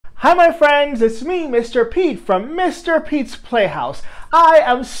Hi my friends, it's me, Mr. Pete from Mr. Pete's Playhouse. I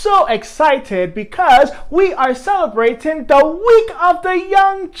am so excited because we are celebrating the Week of the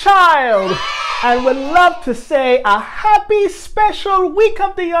Young Child. And would love to say a happy special Week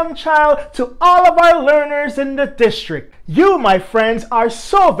of the Young Child to all of our learners in the district. You, my friends, are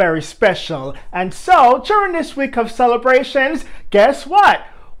so very special. And so, during this week of celebrations, guess what?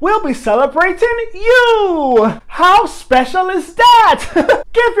 We'll be celebrating you! How special is that?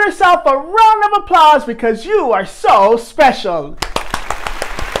 Give yourself a round of applause because you are so special.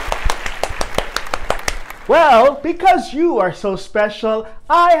 Well, because you are so special,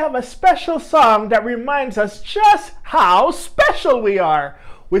 I have a special song that reminds us just how special we are.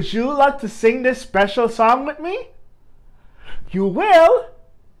 Would you like to sing this special song with me? You will?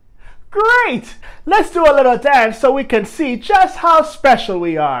 Great! Let's do a little dance so we can see just how special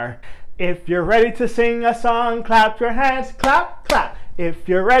we are. If you're ready to sing a song, clap your hands, clap, clap. If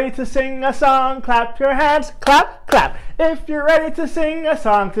you're ready to sing a song, clap your hands, clap, clap. If you're ready to sing a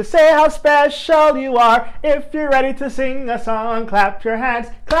song to say how special you are. If you're ready to sing a song, clap your hands,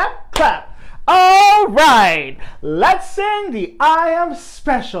 clap, clap. All right, let's sing the I Am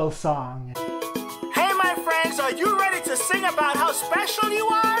Special song. Hey my friends, are you ready to sing about how special you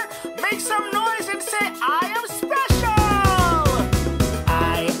are? Make some noise and say, I am special!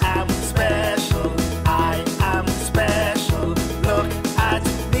 I am special, I am special. Look at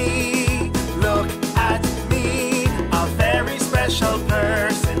me, a very special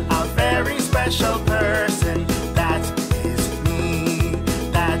person, a very special person. That is me,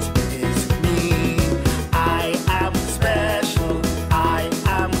 that is me. I am special, I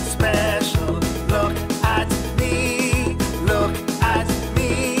am special. Look at me,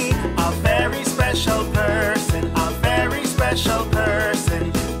 a very special person, a very special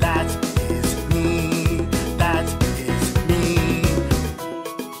person. That is me, that is me.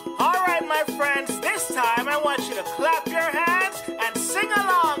 Alright my friends, this time I want you to clap your hands and sing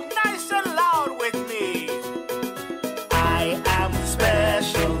along nice and loud with me. I am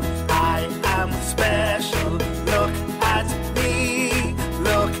special, I am special. Look at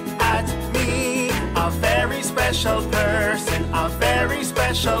me, a very special person, a very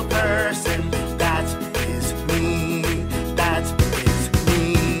special person. That is me, that is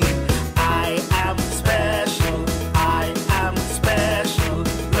me. I am special, I am special.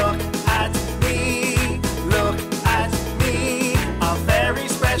 Look at me, a very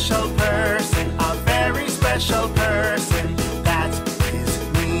special person, a very special person. That is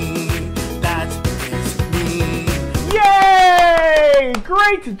me, that is me. Yay!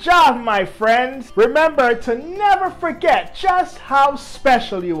 Great job, my friends. Remember to never forget just how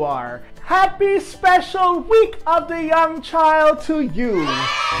special you are. Happy special Week of the Young Child to you.